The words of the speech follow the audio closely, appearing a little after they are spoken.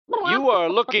You are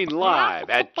looking live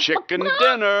at Chicken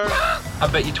Dinner. I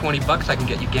bet you $20 I can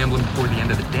get you gambling before the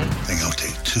end of the day. I think I'll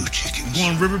take 2 chickens. Go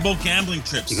on riverboat gambling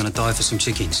trips. You're gonna die for some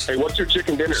chickens. Hey, what's your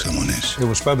chicken dinner? Someone is. It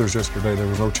was feathers yesterday. There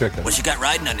was no chicken. What you got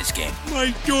riding on this game?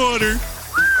 My daughter.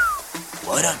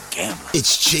 What a gambler.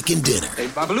 It's Chicken Dinner. Hey,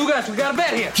 Babalugas, we got a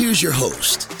bet here. Here's your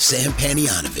host, Sam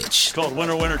Panianovich. It's called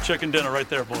winner, winner, chicken dinner right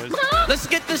there, boys. Let's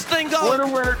get this thing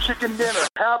going. Winner, chicken dinner.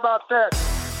 How about that?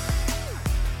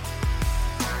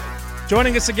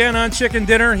 Joining us again on Chicken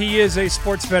Dinner, he is a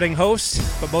sports betting host,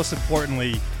 but most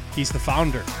importantly, he's the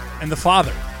founder and the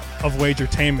father of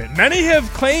Wagertainment. Many have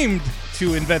claimed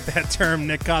to invent that term.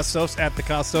 Nick Kostos at the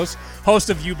Kostos, host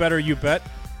of You Better You Bet,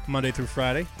 Monday through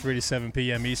Friday, 3 to 7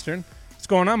 p.m. Eastern. What's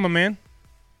going on, my man?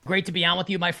 Great to be on with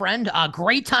you, my friend.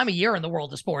 Great time of year in the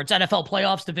world of sports. NFL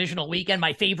playoffs, divisional weekend,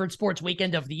 my favorite sports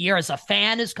weekend of the year as a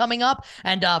fan is coming up.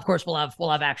 And of course, we'll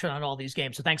have action on all these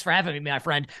games. So thanks for having me, my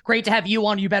friend. Great to have you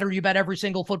on You Better You Bet every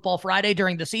single football Friday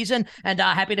during the season. And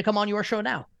happy to come on your show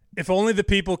now. If only the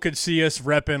people could see us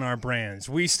repping our brands.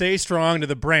 We stay strong to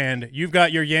the brand. You've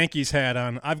got your Yankees hat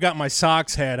on. I've got my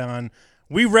Sox hat on.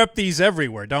 We rep these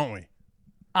everywhere, don't we?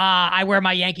 I wear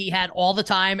my Yankee hat all the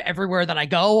time, everywhere that I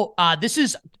go. This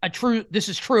is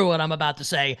true what I'm about to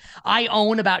say. I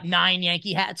own about 9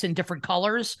 Yankee hats in different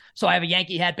colors. So I have a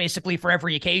Yankee hat basically for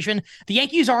every occasion. The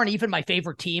Yankees aren't even my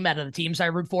favorite team out of the teams I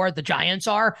root for. The Giants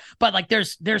are, but like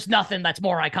there's nothing that's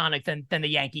more iconic than the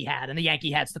Yankee hat, and the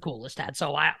Yankee hat's the coolest hat.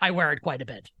 So I wear it quite a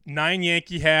bit. 9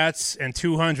 Yankee hats and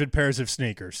 200 pairs of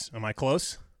sneakers. Am I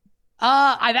close?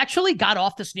 I've actually got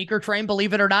off the sneaker train,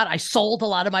 believe it or not. I sold a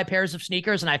lot of my pairs of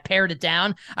sneakers and I've pared it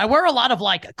down. I wear a lot of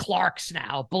like Clarks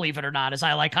now, believe it or not, as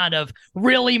I like kind of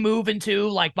really move into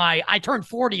like I turned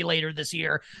 40 later this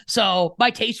year. So my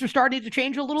tastes are starting to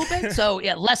change a little bit. So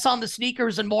yeah, less on the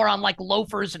sneakers and more on like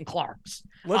loafers and Clarks.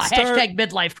 Hashtag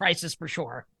midlife crisis for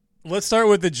sure. Let's start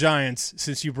with the Giants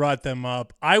since you brought them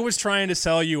up. I was trying to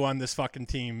sell you on this fucking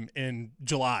team in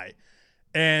July.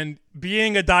 And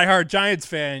being a diehard Giants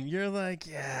fan, you're like,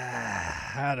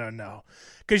 yeah, I don't know.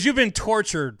 Because you've been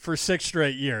tortured for 6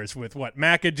 straight years with what?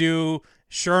 McAdoo,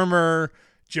 Shermer,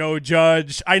 Joe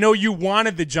Judge. I know you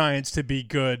wanted the Giants to be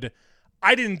good.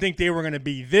 I didn't think they were going to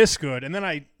be this good. And then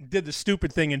I did the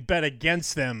stupid thing and bet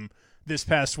against them this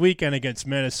past weekend against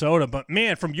Minnesota. But,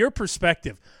 man, from your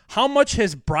perspective, how much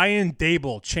has Brian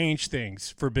Daboll changed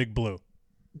things for Big Blue?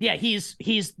 Yeah, he's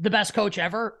the best coach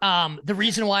ever. The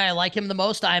reason why I like him the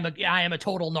most, I am a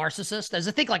total narcissist. As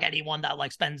I think like anyone that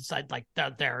like spends like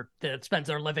spends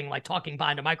their living like talking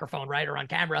behind a microphone, right, or on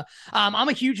camera. I'm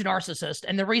a huge narcissist,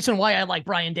 and the reason why I like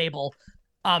Brian Daboll,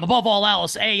 above all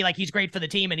else, like he's great for the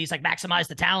team and he's like maximized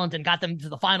the talent and got them to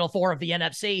the Final Four of the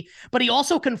NFC. But he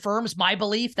also confirms my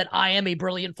belief that I am a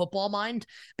brilliant football mind,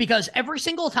 because every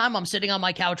single time I'm sitting on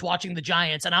my couch watching the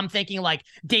Giants and I'm thinking like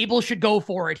Daboll should go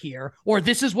for it here, or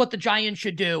this is what the Giants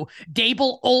should do,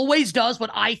 Daboll always does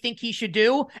what I think he should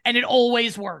do, and it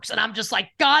always works. And I'm just like,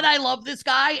 God, I love this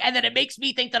guy. And then it makes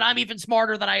me think that I'm even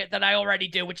smarter than I already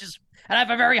do, which is, and I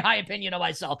have a very high opinion of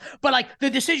myself. But like the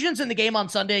decisions in the game on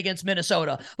Sunday against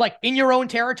Minnesota, like in your own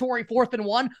territory, 4th and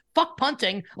 1, fuck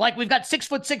punting. Like we've got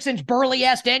 6'6" burly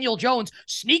ass Daniel Jones,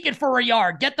 sneak it for a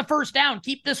yard, get the first down,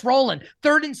 keep this rolling.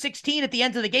 3rd and 16 at the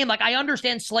end of the game. Like I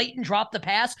understand Slayton dropped the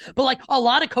pass, but like a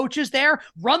lot of coaches there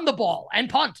run the ball and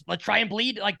punt. Let's try and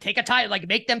bleed, like take a time, like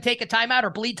make them take a timeout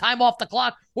or bleed time off the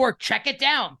clock or check it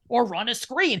down or run a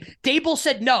screen. Daboll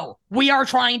said, no, we are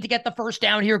trying to get the first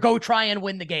down here. Go try and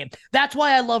win the game. That's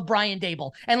why I love Brian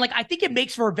Daboll. And like, I think it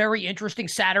makes for a very interesting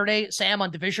Saturday, Sam,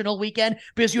 on divisional weekend,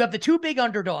 because you have the 2 big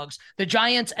underdogs, the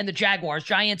Giants and the Jaguars,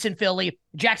 Giants in Philly,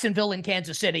 Jacksonville in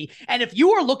Kansas City. And if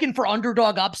you are looking for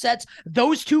underdog upsets,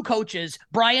 those 2 coaches,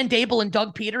 Brian Daboll and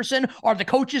Doug Peterson, are the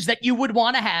coaches that you would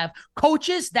want to have,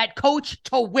 coaches that coach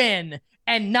to win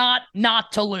and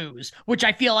not to lose, which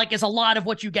I feel like is a lot of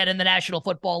what you get in the National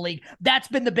Football League. That's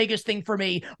been the biggest thing for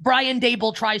me. Brian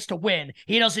Daboll tries to win.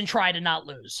 He doesn't try to not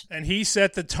lose. And he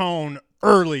set the tone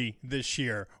early this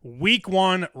year. Week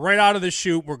 1, right out of the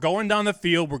chute, we're going down the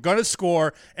field, we're going to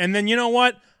score, and then you know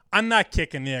what? I'm not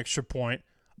kicking the extra point.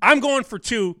 I'm going for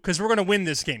 2 because we're going to win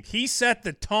this game. He set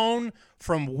the tone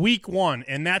from week 1,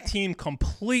 and that team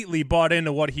completely bought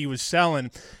into what he was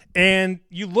selling. And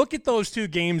you look at those 2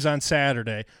 games on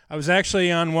Saturday. I was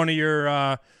actually on one of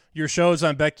your shows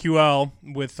on BetQL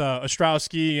with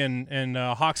Ostrowski and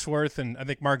Hawksworth, and I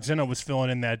think Mark Zinno was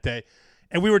filling in that day.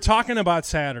 And we were talking about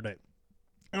Saturday.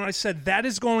 And I said, that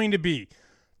is going to be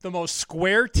the most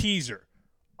square teaser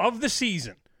of the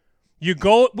season. You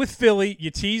go with Philly,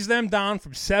 you tease them down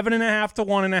from 7.5 to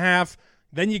 1.5.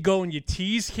 Then you go and you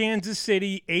tease Kansas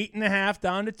City 8.5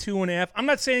 down to 2.5. I'm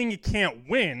not saying you can't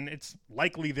win. It's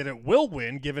likely that it will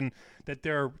win, given that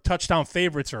their touchdown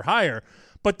favorites are higher.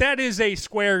 But that is a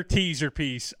square teaser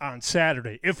piece on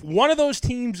Saturday. If one of those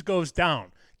teams goes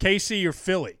down, KC or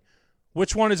Philly,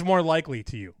 which one is more likely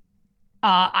to you?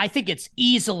 I think it's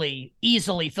easily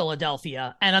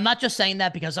Philadelphia. And I'm not just saying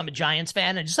that because I'm a Giants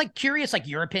fan and just like curious, like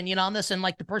your opinion on this and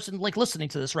like the person like listening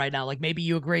to this right now, like maybe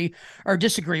you agree or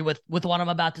disagree with what I'm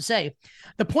about to say.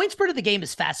 The point spread of the game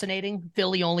is fascinating.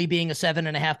 Philly only being a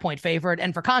 7.5 point favorite.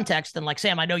 And for context, and like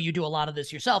Sam, I know you do a lot of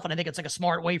this yourself, and I think it's like a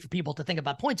smart way for people to think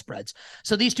about point spreads.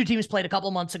 So these two teams played a couple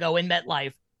months ago in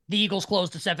MetLife. The Eagles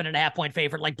closed a 7.5 point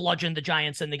favorite, like bludgeoned the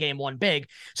Giants in the game, won big.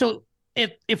 So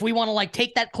if we want to like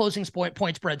take that closing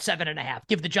point spread 7.5,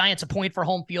 give the Giants a point for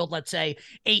home field, let's say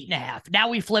 8.5. Now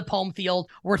we flip home field,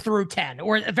 we're through 10,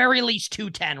 or at the very least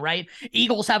 2-10, right?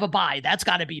 Eagles have a bye. That's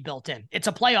got to be built in. It's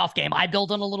a playoff game. I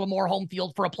build in a little more home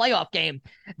field for a playoff game.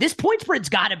 This point spread's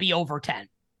got to be over 10.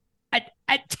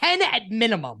 At 10 at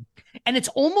minimum. And it's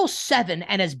almost 7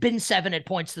 and has been 7 at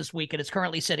points this week. And it's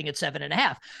currently sitting at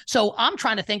 7.5. So I'm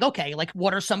trying to think, okay, like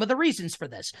what are some of the reasons for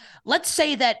this? Let's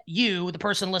say that you, the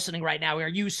person listening right now, or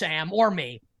you, Sam, or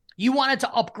me, you wanted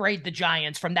to upgrade the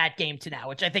Giants from that game to now,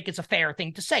 which I think is a fair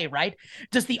thing to say, right?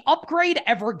 Does the upgrade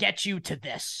ever get you to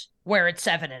this, where it's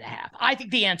 7.5? I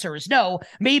think the answer is no.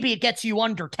 Maybe it gets you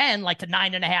under 10, like to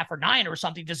 9.5 or 9 or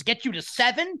something. Does it get you to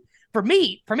 7? For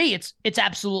me, it's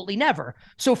absolutely never.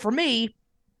 So for me,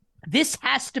 this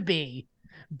has to be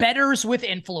bettors with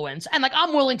influence. And like,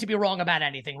 I'm willing to be wrong about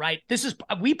anything, right?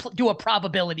 We do a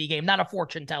probability game, not a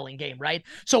fortune telling game, right?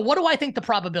 So what do I think the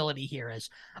probability here is?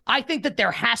 I think that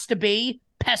there has to be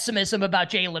pessimism about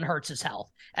Jalen Hurts'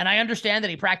 health. And I understand that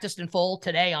he practiced in full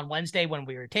today on Wednesday when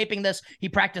we were taping this. He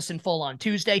practiced in full on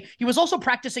Tuesday. He was also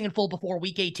practicing in full before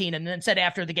week 18 and then said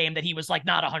after the game that he was like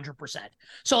not 100%.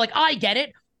 So like, I get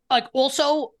it. Like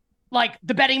also, like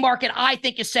the betting market, I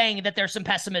think, is saying that there's some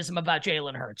pessimism about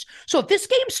Jalen Hurts. So if this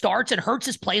game starts and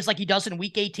Hurts plays like he does in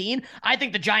week 18, I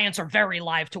think the Giants are very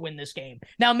live to win this game.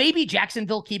 Now, maybe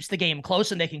Jacksonville keeps the game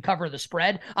close and they can cover the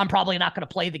spread. I'm probably not going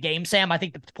to play the game, Sam. I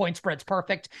think the point spread's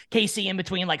perfect. KC in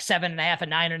between like 7.5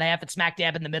 and 9.5. It's smack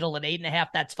dab in the middle at 8.5.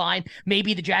 That's fine.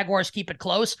 Maybe the Jaguars keep it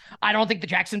close. I don't think the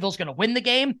Jacksonville's going to win the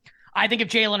game. I think if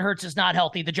Jalen Hurts is not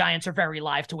healthy, the Giants are very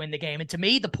live to win the game. And to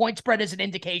me, the point spread is an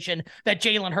indication that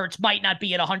Jalen Hurts might not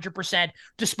be at 100%,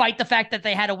 despite the fact that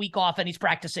they had a week off and he's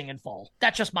practicing in full.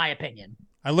 That's just my opinion.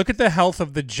 I look at the health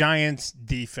of the Giants'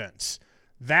 defense.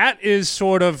 That is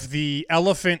sort of the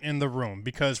elephant in the room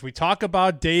because we talk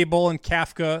about Dable and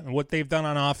Kafka and what they've done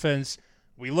on offense.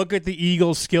 We look at the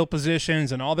Eagles' skill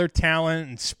positions and all their talent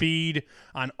and speed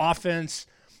on offense.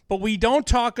 But we don't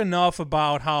talk enough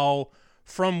about how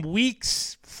from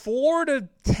weeks 4 to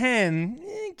 10,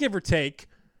 give or take,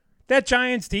 that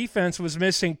Giants defense was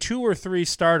missing 2 or 3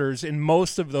 starters in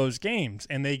most of those games.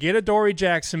 And they get Adoree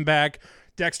Jackson back.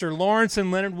 Dexter Lawrence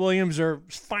and Leonard Williams are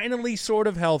finally sort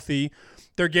of healthy.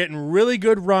 They're getting really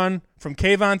good run from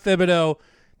Kayvon Thibodeau.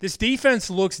 This defense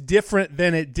looks different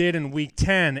than it did in week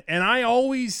 10. And I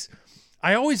always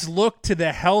look to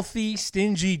the healthy,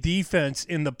 stingy defense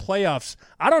in the playoffs.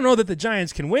 I don't know that the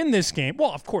Giants can win this game.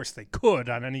 Well, of course they could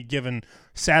on any given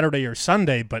Saturday or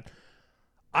Sunday, but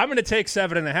I'm going to take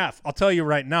 7.5. I'll tell you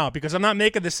right now, because I'm not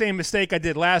making the same mistake I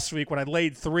did last week when I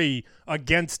laid 3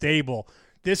 against Dable.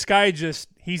 This guy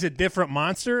he's a different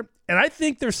monster, and I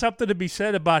think there's something to be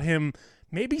said about him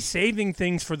maybe saving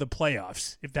things for the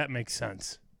playoffs, if that makes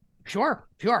sense. Sure.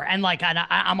 And like,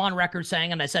 I'm on record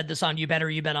saying, and I said this on You Better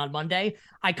You Bet on Monday,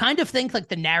 I kind of think like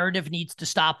the narrative needs to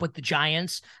stop with the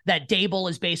Giants, that Dable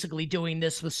is basically doing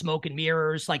this with smoke and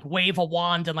mirrors, like wave a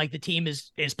wand and like the team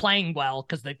is playing well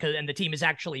and the team is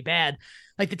actually bad.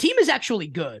 Like the team is actually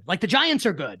good. Like the Giants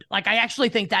are good. Like I actually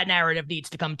think that narrative needs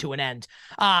to come to an end.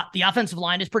 The offensive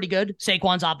line is pretty good.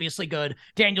 Saquon's obviously good.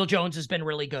 Daniel Jones has been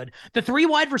really good. The 3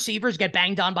 wide receivers get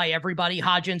banged on by everybody.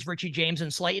 Hodgins, Richie James,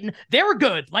 and Slayton. They're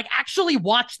good. Like actually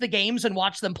watch the games and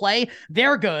watch them play.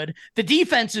 They're good. The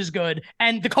defense is good.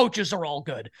 And the coaches are all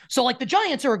good. So like the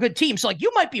Giants are a good team. So like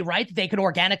you might be right that they could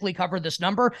organically cover this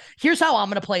number. Here's how I'm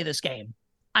going to play this game.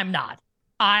 I'm not.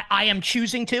 I am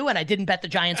choosing to, and I didn't bet the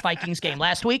Giants-Vikings game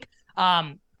last week.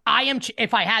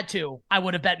 If I had to, I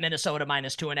would have bet Minnesota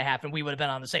 -2.5, and we would have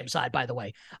been on the same side, by the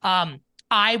way.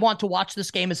 I want to watch this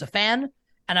game as a fan,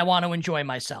 and I want to enjoy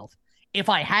myself. If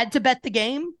I had to bet the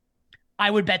game,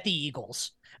 I would bet the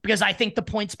Eagles. because I think the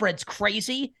point spread's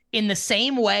crazy in the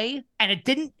same way. And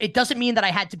it doesn't mean that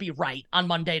I had to be right on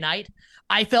Monday night.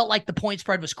 I felt like the point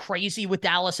spread was crazy with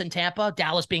Dallas and Tampa,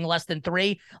 Dallas being less than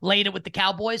 3, laid it with the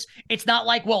Cowboys. It's not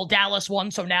like, well, Dallas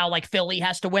won, so now like Philly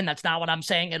has to win. That's not what I'm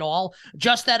saying at all.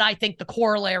 Just that I think the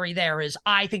corollary there is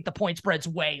I think the point spread's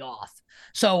way off.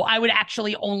 So I would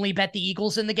actually only bet the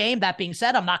Eagles in the game. That being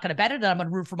said, I'm not going to bet it, and I'm going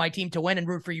to root for my team to win and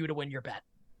root for you to win your bet.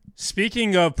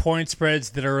 Speaking of point spreads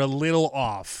that are a little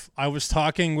off, I was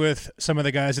talking with some of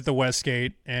the guys at the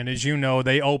Westgate, and as you know,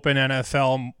 they open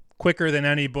NFL quicker than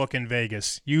any book in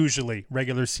Vegas, usually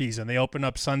regular season. They open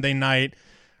up Sunday night,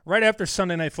 right after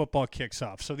Sunday Night Football kicks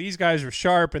off. So these guys are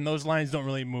sharp, and those lines don't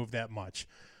really move that much.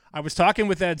 I was talking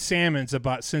with Ed Salmons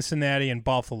about Cincinnati and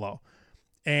Buffalo,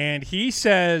 and he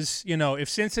says, if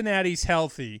Cincinnati's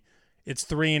healthy, it's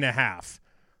 3.5.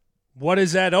 What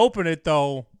does that open it,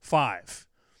 though? 5.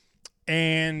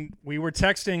 And we were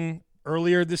texting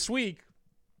earlier this week.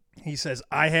 He says,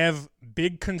 I have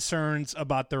big concerns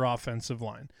about their offensive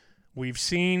line. We've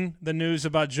seen the news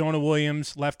about Jonah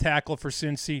Williams, left tackle for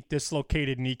Cincy,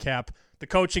 dislocated kneecap. The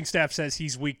coaching staff says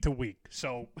he's week to week,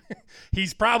 so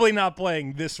he's probably not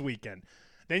playing this weekend.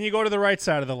 Then you go to the right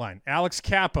side of the line. Alex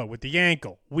Kappa with the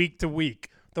ankle, week to week.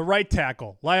 The right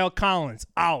tackle, Lyle Collins,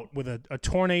 out with a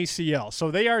torn ACL.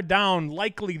 So they are down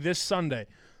likely this Sunday.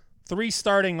 3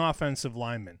 starting offensive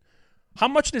linemen. How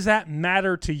much does that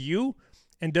matter to you,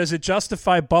 and does it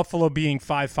justify Buffalo being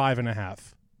 5.5?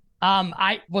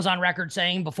 I was on record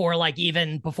saying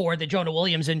even before the Jonah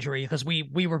Williams injury, because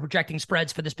we were projecting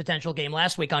spreads for this potential game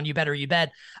last week on You Better You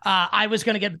Bet. I was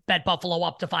going to bet Buffalo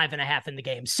up to 5.5 in the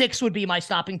game. 6 would be my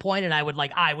stopping point, and I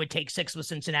would take 6 with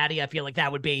Cincinnati. I feel like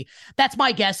that's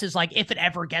my guess is if it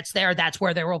ever gets there, that's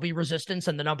where there will be resistance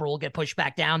and the number will get pushed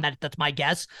back down. That's my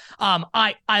guess.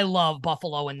 I love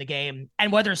Buffalo in the game,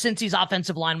 and whether Cincy's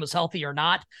offensive line was healthy or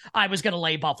not, I was going to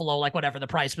lay Buffalo whatever the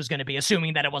price was going to be,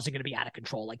 assuming that it wasn't going to be out of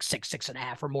control,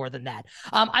 6.5 or more than that.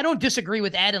 I don't disagree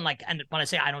with Ed, and when I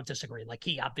say I don't disagree,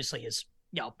 he obviously is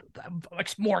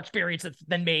more experienced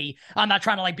than me. I'm not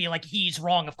trying to be he's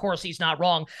wrong. Of course he's not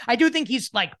wrong. I do think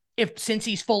he's since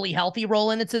he's fully healthy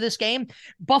rolling into this game,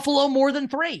 Buffalo more than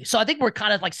 3. So I think we're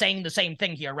kind of saying the same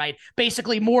thing here, right?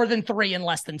 Basically more than 3 and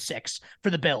less than 6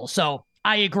 for the Bills. So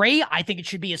I agree. I think it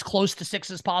should be as close to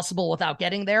 6 as possible without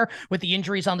getting there with the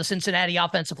injuries on the Cincinnati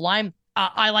offensive line.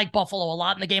 I like Buffalo a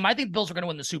lot in the game. I think the Bills are going to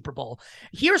win the Super Bowl.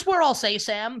 Here's where I'll say,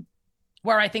 Sam,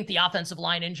 where I think the offensive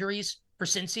line injuries for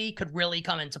Cincy could really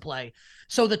come into play.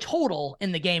 So the total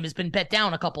in the game has been bet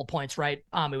down a couple points, right?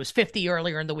 It was 50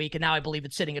 earlier in the week, and now I believe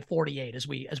it's sitting at 48 as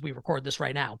we record this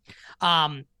right now.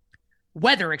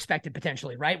 Weather expected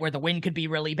potentially, right? Where the wind could be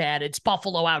really bad. It's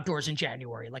Buffalo outdoors in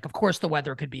January. Of course the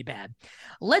weather could be bad.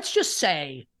 Let's just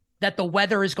say that the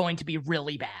weather is going to be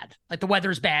really bad. The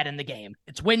weather's bad in the game.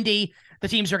 It's windy. The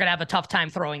teams are going to have a tough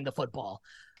time throwing the football.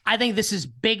 I think this is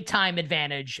big time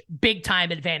advantage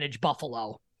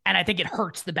Buffalo. And I think it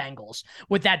hurts the Bengals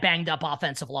with that banged up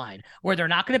offensive line where they're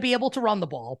not going to be able to run the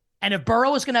ball. And if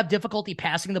Burrow is going to have difficulty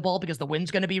passing the ball because the wind's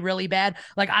going to be really bad,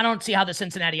 I don't see how the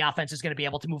Cincinnati offense is going to be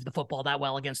able to move the football that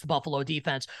well against the Buffalo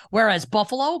defense. Whereas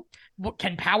Buffalo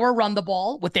can power run the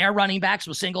ball with their running backs,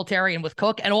 with Singletary and with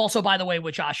Cook, and also, by the way,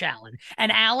 with Josh Allen.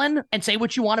 And Allen, and say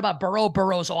what you want about Burrow,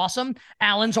 Burrow's awesome.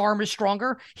 Allen's arm is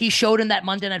stronger. He showed in that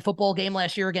Monday Night Football game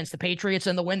last year against the Patriots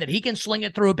in the wind that he can sling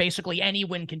it through basically any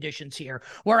wind conditions here,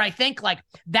 where I think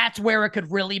that's where it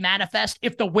could really manifest.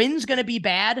 If the wind's going to be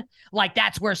bad,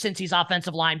 that's where Cincy's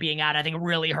offensive line being out, I think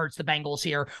really hurts the Bengals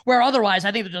here, where otherwise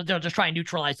I think they'll just try and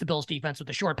neutralize the Bills defense with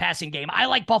the short passing game. I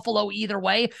like Buffalo either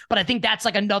way, but I think that's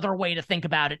another way to think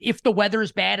about it. If the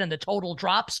weather's bad and the total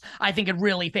drops, I think it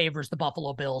really favors the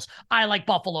Buffalo Bills. I like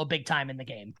Buffalo big time in the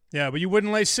game. Yeah, but you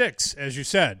wouldn't lay 6, as you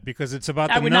said, because it's about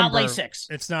the number. I would not lay 6.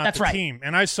 It's not That's the right. team.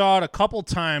 And I saw it a couple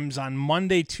times on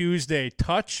Monday, Tuesday,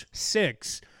 touch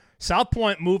 6. South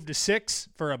Point moved to 6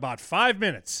 for about 5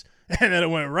 minutes. And then it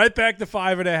went right back to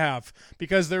 5.5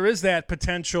 because there is that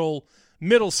potential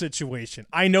middle situation.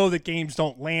 I know that games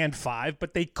don't land 5,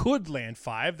 but they could land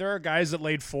 5. There are guys that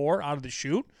laid 4 out of the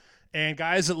chute, and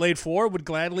guys that laid 4 would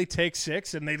gladly take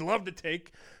 6, and they'd love to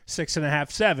take 6.5,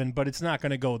 7, but it's not going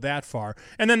to go that far.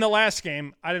 And then the last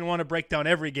game, I didn't want to break down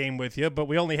every game with you, but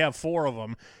we only have 4 of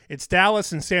them. It's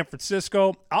Dallas and San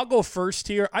Francisco. I'll go first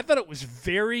here. I thought it was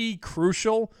very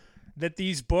crucial that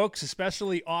these books,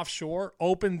 especially offshore,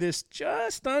 opened this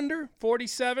just under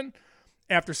 47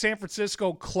 after San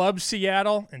Francisco clubbed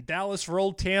Seattle and Dallas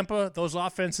rolled Tampa. Those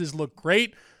offenses look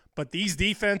great, but these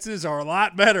defenses are a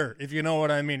lot better, if you know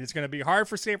what I mean. It's going to be hard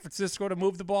for San Francisco to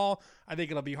move the ball. I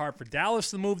think it'll be hard for Dallas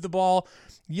to move the ball.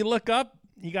 You look up,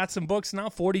 you got some books now,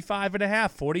 45.5,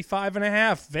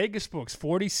 45.5. Vegas books,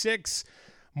 46.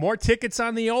 More tickets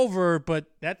on the over, but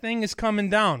that thing is coming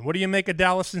down. What do you make of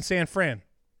Dallas and San Fran?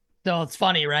 So it's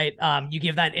funny, right? You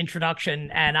give that introduction,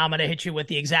 and I'm going to hit you with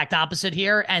the exact opposite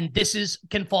here. And this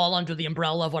can fall under the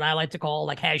umbrella of what I like to call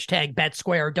like hashtag bet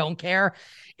square, don't care.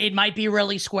 It might be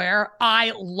really square.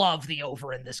 I love the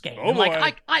over in this game. Oh,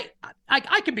 like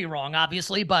I could be wrong,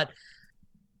 obviously, but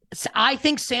I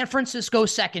think San Francisco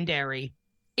secondary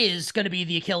is going to be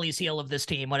the Achilles heel of this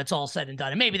team when it's all said and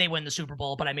done. And maybe they win the Super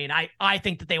Bowl, but I mean, I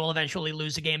think that they will eventually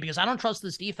lose the game because I don't trust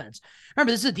this defense.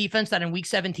 Remember, this is a defense that in week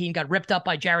 17 got ripped up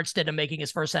by Jarrett Stidham making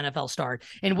his first NFL start.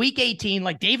 In week 18,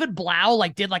 like David Blau,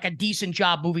 like did like a decent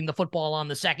job moving the football on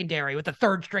the secondary with the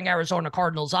third string Arizona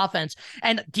Cardinals offense.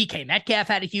 And DK Metcalf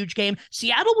had a huge game.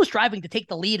 Seattle was driving to take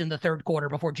the lead in the third quarter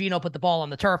before Geno put the ball on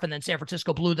the turf, and then San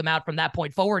Francisco blew them out from that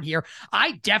point forward here.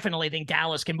 I definitely think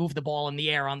Dallas can move the ball in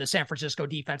the air on the San Francisco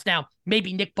defense. Now,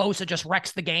 maybe Nick Bosa just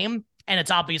wrecks the game, and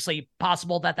it's obviously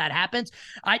possible that happens.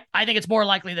 I think it's more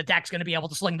likely that Dak's going to be able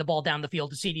to sling the ball down the field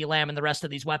to CeeDee Lamb and the rest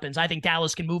of these weapons. I think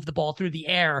Dallas can move the ball through the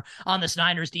air on this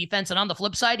Niners defense. And on the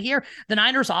flip side here, the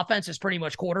Niners offense is pretty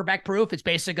much quarterback proof. It's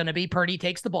basically going to be Purdy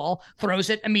takes the ball, throws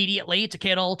it immediately to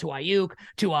Kittle, to Ayuk,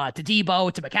 to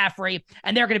Debo, to McCaffrey,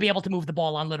 and they're going to be able to move the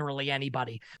ball on literally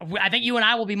anybody. I think you and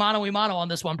I will be mano-a-mano on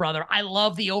this one, brother. I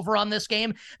love the over on this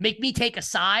game. Make me take a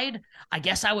side. I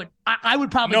guess I would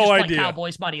probably just play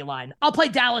Cowboys money line. I'll play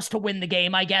Dallas to win the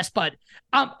game, I guess, but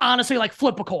honestly, like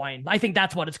flip a coin. I think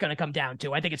that's what it's going to come down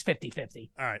to. I think it's 50-50.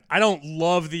 All right. I don't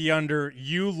love the under.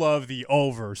 You love the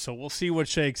over, so we'll see what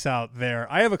shakes out there.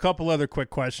 I have a couple other quick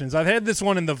questions. I've had this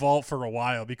one in the vault for a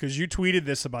while because you tweeted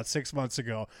this about 6 months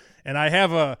ago, and I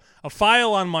have a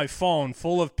file on my phone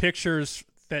full of pictures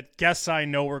that guests I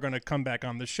know are going to come back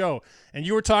on the show, and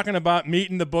you were talking about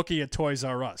meeting the bookie at Toys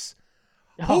R Us.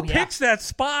 Who picks that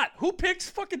spot? Who picks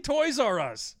fucking Toys R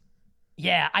Us?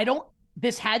 Yeah,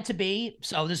 this had to be,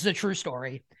 so this is a true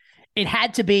story. It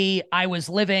had to be, I was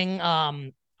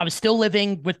still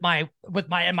living with my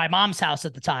in my mom's house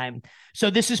at the time. So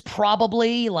this is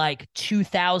probably like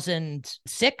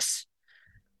 2006.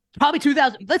 Probably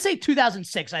 2000, let's say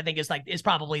 2006, I think is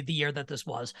probably the year that this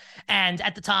was. And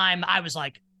at the time I was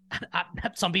like,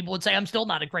 some people would say I'm still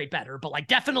not a great bettor, but like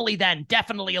definitely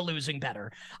a losing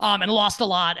bettor, and lost a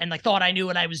lot and like thought I knew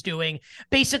what I was doing,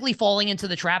 basically falling into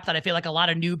the trap that I feel like a lot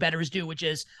of new bettors do, which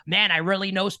is, man, I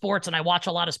really know sports and I watch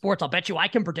a lot of sports. I'll bet you I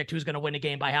can predict who's going to win a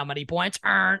game by how many points.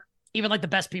 Even like the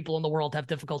best people in the world have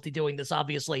difficulty doing this,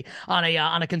 obviously, on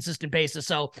a consistent basis.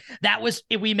 So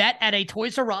we met at a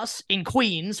Toys R Us in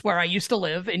Queens, where I used to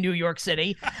live in New York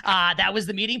City. That was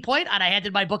the meeting point, and I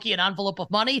handed my bookie an envelope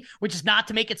of money, which is not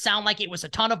to make it sound like it was a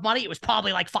ton of money. It was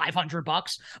probably like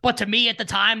 $500, but to me at the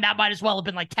time, that might as well have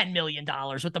been like $10 million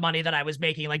with the money that I was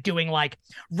making, like doing like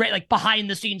behind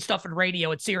the scenes stuff in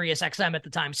radio at Sirius XM at the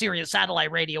time, Sirius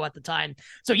satellite radio at the time.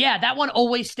 So yeah, that one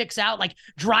always sticks out. Like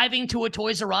driving to a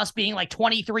Toys R Us, being like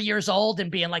 23 years old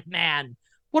and being like, man,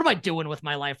 what am I doing with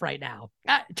my life right now?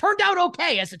 It turned out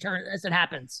okay as it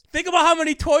happens. Think about how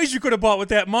many toys you could have bought with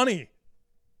that money.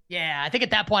 Yeah, I think at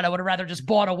that point I would have rather just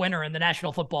bought a winner in the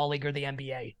National Football League or the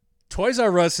NBA. Toys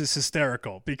R Us is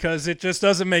hysterical because it just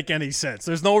doesn't make any sense.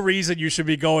 There's no reason you should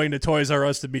be going to Toys R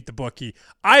Us to beat the bookie.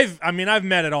 I've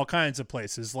met at all kinds of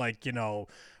places, like,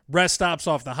 rest stops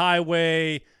off the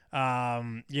highway,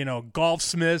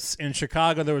 Golfsmiths in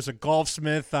Chicago. There was a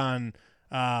Golfsmith on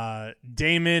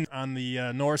Damon on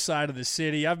the north side of the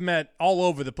city. I've met all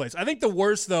over the place. I think the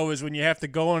worst, though, is when you have to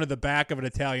go into the back of an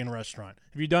Italian restaurant.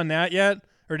 Have you done that yet?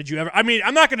 Or did you ever? I mean,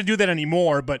 I'm not going to do that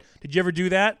anymore, but did you ever do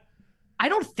that? I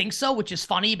don't think so, which is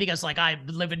funny because like I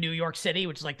live in New York City,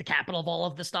 which is like the capital of all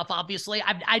of this stuff, obviously.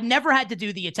 I've never had to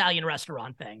do the Italian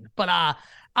restaurant thing, but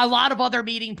a lot of other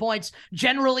meeting points.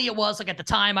 Generally, it was like at the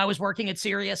time I was working at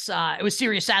Sirius. It was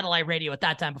Sirius Satellite Radio at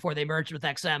that time before they merged with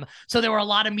XM. So there were a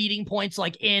lot of meeting points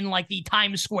like in like the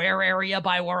Times Square area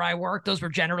by where I worked. Those were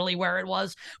generally where it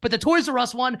was. But the Toys R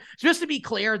Us one, just to be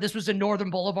clear, this was in Northern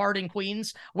Boulevard in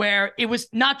Queens, where it was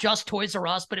not just Toys R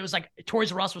Us, but it was like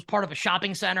Toys R Us was part of a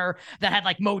shopping center that had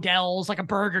like Modell's, like a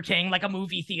Burger King, like a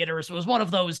movie theater. So it was one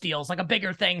of those deals, like a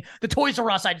bigger thing. The Toys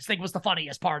R Us, I just think, was the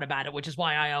funniest part about it, which is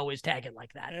why I always tag it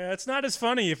like that. Yeah, it's not as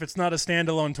funny if it's not a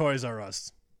standalone Toys R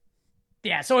Us.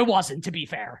 Yeah, so it wasn't, to be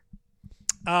fair.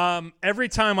 Every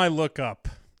time I look up,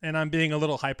 and I'm being a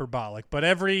little hyperbolic, but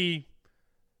every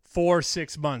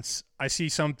 4-6 months, I see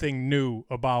something new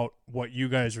about what you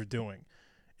guys are doing.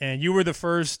 And you were the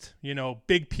first,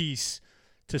 big piece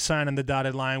to sign on the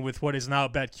dotted line with what is now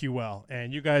BetQL.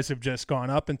 And you guys have just gone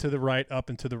up and to the right, up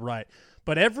and to the right.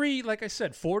 But every, like I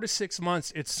said, 4 to 6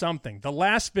 months, it's something. The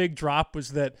last big drop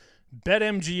was that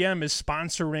BetMGM is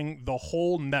sponsoring the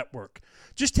whole network.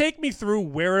 Just take me through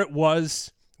where it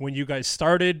was when you guys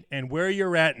started and where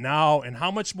you're at now and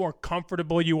how much more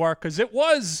comfortable you are, because it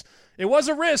was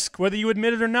a risk, whether you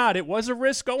admit it or not. It was a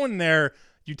risk going there.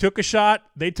 You took a shot.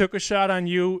 They took a shot on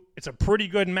you. It's a pretty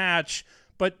good match.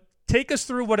 But take us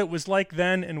through what it was like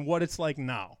then and what it's like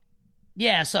now.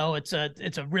 Yeah, so it's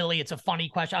a funny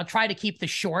question. I'll try to keep this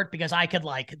short because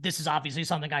this is obviously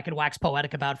something I could wax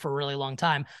poetic about for a really long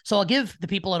time. So I'll give the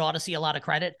people at Odyssey a lot of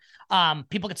credit.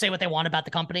 People could say what they want about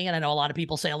the company, and I know a lot of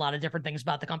people say a lot of different things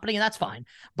about the company, and that's fine.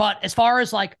 But as far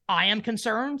as I am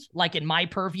concerned, in my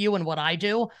purview and what I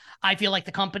do, I feel like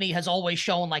the company has always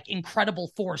shown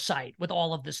incredible foresight with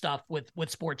all of this stuff with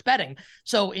sports betting.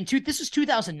 So this is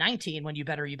 2019 when You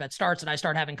Better You Bet starts, and I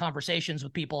start having conversations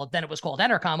with people. Then it was called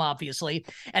Entercom, obviously.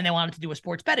 And they wanted to do a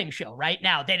sports betting show. Right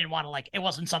now, they didn't want to it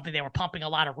wasn't something they were pumping a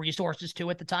lot of resources to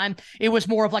at the time. It was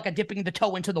more of a dipping the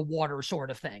toe into the water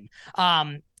sort of thing.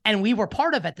 And we were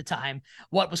part of, at the time,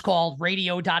 what was called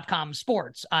Radio.com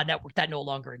Sports, a network that no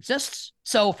longer exists.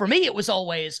 So for me, it was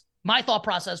always, my thought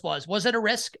process was it a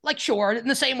risk? Sure, in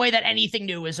the same way that anything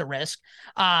new is a risk.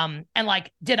 And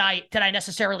did I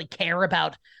necessarily care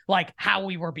about how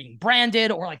we were being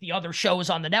branded or the other shows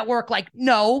on the network?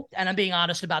 No. And I'm being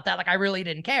honest about that. I really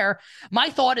didn't care. My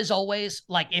thought is always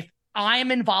if I'm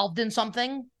involved in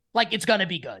something, it's going to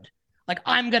be good.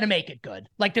 I'm going to make it good.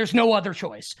 There's no other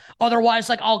choice. Otherwise,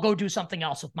 I'll go do something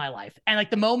else with my life. And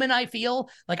the moment I feel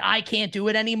I can't do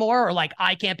it anymore, or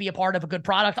I can't be a part of a good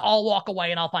product, I'll walk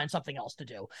away and I'll find something else to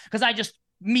do. Because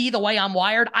the way I'm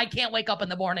wired, I can't wake up in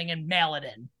the morning and mail it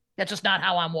in. That's just not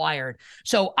how I'm wired.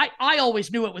 So I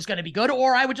always knew it was going to be good,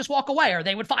 or I would just walk away, or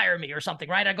they would fire me or something,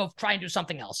 right? I'd go try and do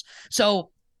something else.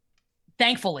 So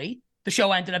thankfully, the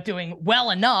show ended up doing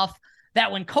well enough that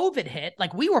when COVID hit,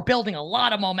 we were building a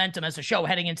lot of momentum as a show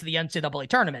heading into the NCAA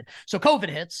tournament. So COVID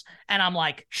hits, and I'm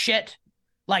shit,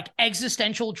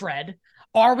 existential dread.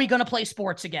 Are we going to play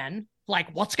sports again?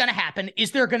 What's going to happen?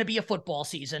 Is there going to be a football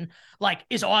season?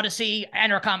 Is Odyssey,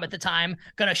 Entercom at the time,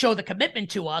 going to show the commitment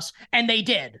to us? And they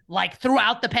did.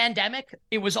 Throughout the pandemic,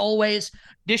 it was always,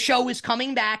 this show is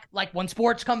coming back. When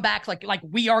sports come back,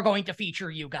 we are going to feature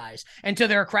you guys. And to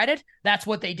their credit, that's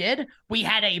what they did. We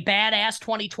had a badass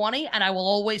 2020, and I will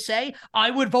always say, I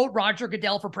would vote Roger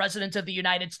Goodell for president of the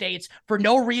United States for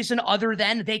no reason other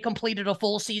than they completed a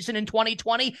full season in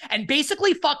 2020 and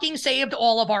basically fucking saved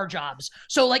all of our jobs.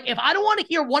 So, if I don't want to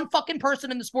hear one fucking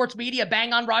person in the sports media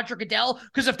bang on Roger Goodell,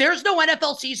 because if there's no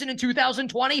NFL season in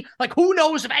 2020, who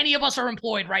knows if any of us are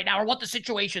employed right now or what the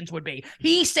situations would be.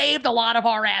 He saved a lot of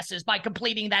our asses by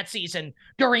completing that season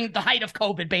during the height of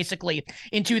COVID, basically,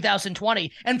 in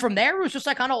 2020. And from there, it was just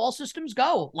kind of all systems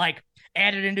go.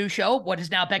 Added a new show, what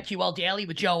is now BetQL Daily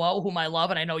with Joe O, whom I love,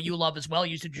 and I know you love as well.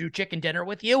 Used to do Chicken Dinner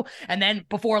with you. And then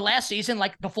before last season,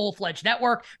 the full-fledged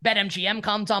network, BetMGM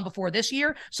comes on before this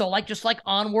year. So just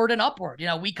onward and upward.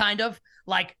 We kind of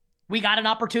we got an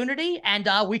opportunity and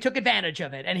we took advantage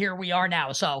of it. And here we are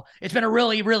now. So it's been a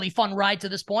really, really fun ride to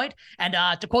this point. And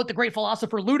to quote the great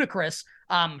philosopher Ludacris,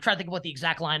 I'm trying to think of what the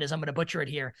exact line is. I'm going to butcher it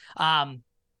here.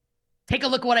 Take a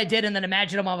look at what I did and then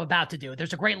imagine what I'm about to do.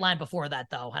 There's a great line before that,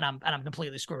 though, and I'm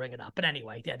completely screwing it up. But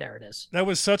anyway, yeah, there it is. That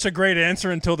was such a great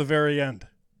answer until the very end.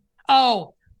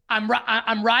 Oh,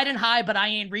 I'm riding high, but I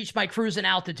ain't reached my cruising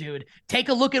altitude. Take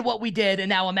a look at what we did, and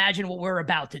now imagine what we're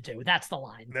about to do. That's the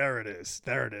line. There it is.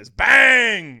 There it is.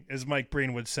 Bang, as Mike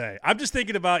Breen would say. I'm just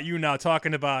thinking about you now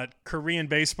talking about Korean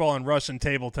baseball and Russian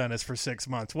table tennis for 6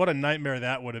 months. What a nightmare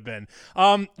that would have been.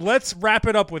 Let's wrap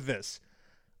it up with this.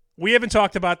 We haven't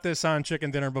talked about this on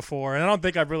Chicken Dinner before, and I don't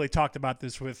think I've really talked about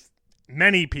this with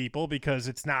many people because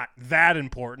it's not that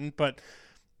important, but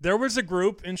there was a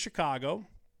group in Chicago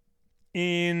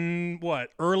in,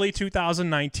 early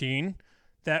 2019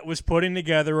 that was putting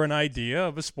together an idea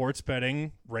of a sports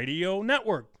betting radio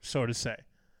network, so to say.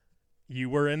 You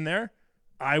were in there.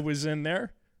 I was in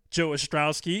there. Joe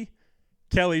Ostrowski,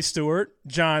 Kelly Stewart,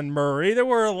 John Murray. There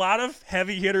were a lot of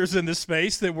heavy hitters in the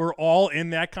space that were all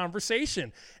in that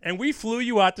conversation. And we flew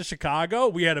you out to Chicago.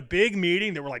 We had a big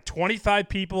meeting. There were 25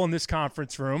 people in this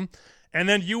conference room. And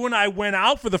then you and I went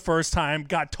out for the first time,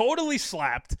 got totally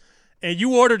slapped, and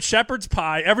you ordered shepherd's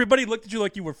pie. Everybody looked at you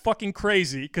like you were fucking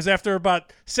crazy because after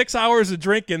about 6 hours of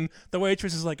drinking, the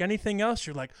waitress is like, anything else?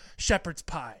 You're like, shepherd's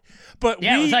pie. But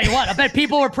yeah, I'll tell you what, I bet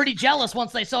people were pretty jealous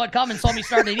once they saw it come and saw me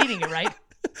started eating it, right?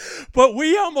 But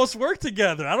we almost worked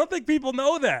together. I don't think people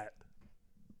know that.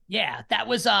 Yeah, that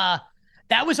was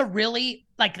that was a really,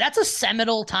 like, that's a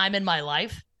seminal time in my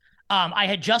life. I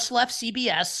had just left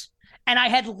CBS, and I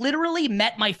had literally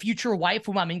met my future wife,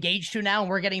 whom I'm engaged to now, and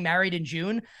we're getting married in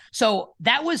June. So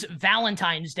that was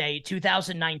Valentine's Day,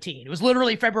 2019. It was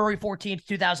literally February 14th,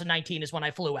 2019 is when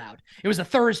I flew out. It was a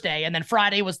Thursday, and then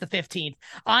Friday was the 15th.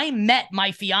 I met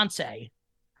my fiance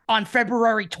on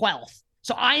February 12th.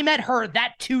 So I met her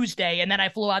that Tuesday, and then I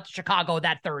flew out to Chicago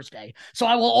that Thursday. So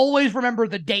I will always remember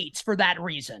the dates for that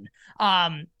reason.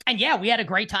 And yeah, we had a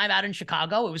great time out in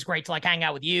Chicago. It was great to like hang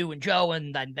out with you and Joe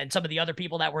and some of the other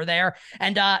people that were there.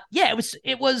 And yeah,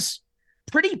 it was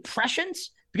pretty prescient,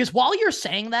 because while you're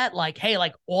saying that, like, hey,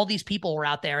 like all these people were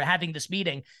out there having this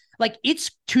meeting, like it's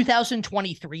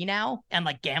 2023 now, and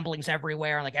like gambling's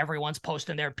everywhere, and like everyone's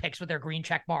posting their pics with their green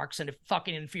check marks, and it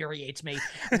fucking infuriates me.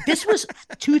 This was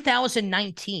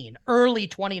 2019, early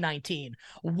 2019,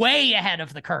 way ahead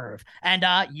of the curve. And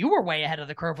you were way ahead of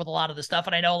the curve with a lot of the stuff.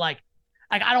 And I know like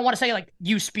I don't want to say like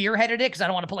you spearheaded it, because I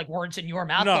don't want to put like words in your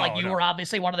mouth, but like you were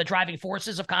obviously one of the driving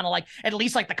forces of kind of like at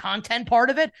least like the content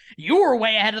part of it. You were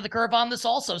way ahead of the curve on this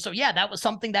also. So yeah, that was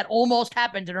something that almost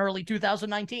happened in early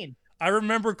 2019. I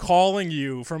remember calling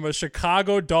you from a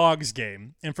Chicago Dogs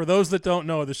game. And for those that don't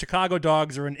know, the Chicago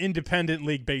Dogs are an independent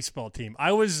league baseball team.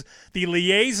 I was the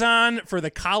liaison for the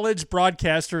college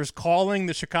broadcasters calling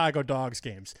the Chicago Dogs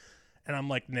games. And I'm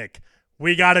like, Nick,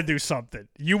 we got to do something.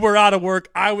 You were out of work.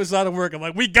 I was out of work. I'm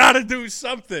like, we got to do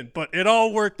something. But it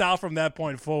all worked out from that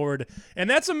point forward. And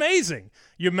that's amazing.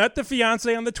 You met the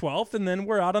fiance on the 12th, and then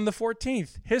we're out on the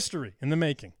 14th. History in the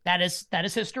making. That is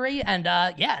history. And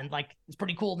yeah, and like it's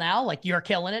pretty cool now. Like you're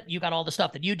killing it. You got all the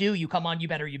stuff that you do. You come on You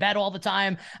Better You Bet all the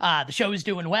time. The show is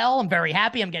doing well. I'm very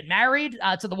happy. I'm getting married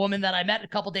to the woman that I met a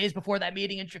couple days before that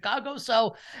meeting in Chicago.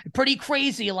 So pretty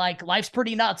crazy. Like life's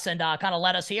pretty nuts, and kind of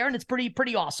led us here, and it's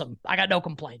pretty awesome. I got no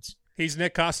complaints. He's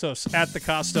Nick Kostos, at the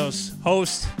Kostos,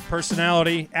 host,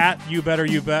 personality, at You Better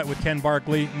You Bet with Ken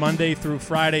Barkley, Monday through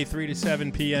Friday, 3 to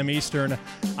 7 p.m. Eastern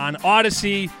on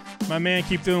Odyssey. My man,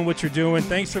 keep doing what you're doing.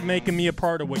 Thanks for making me a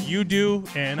part of what you do,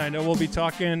 and I know we'll be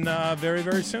talking very,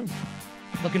 very soon.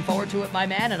 Looking forward to it, my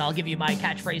man, and I'll give you my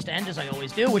catchphrase to end, as I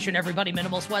always do. Wishing everybody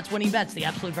minimal sweats, winning bets, the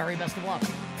absolute very best of luck.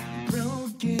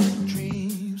 Broken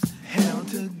dreams held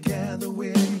together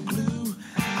with glue.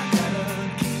 I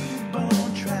gotta keep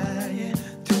on trying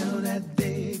till that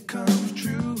day comes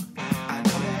true. I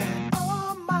know that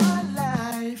all my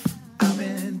life I've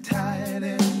been tired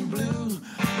and blue,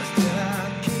 but still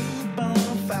I keep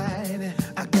on fighting.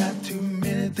 I got too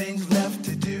many things left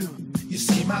to do. You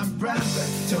see, my brother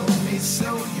told me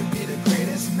so. You'll be the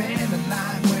greatest man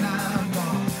alive when I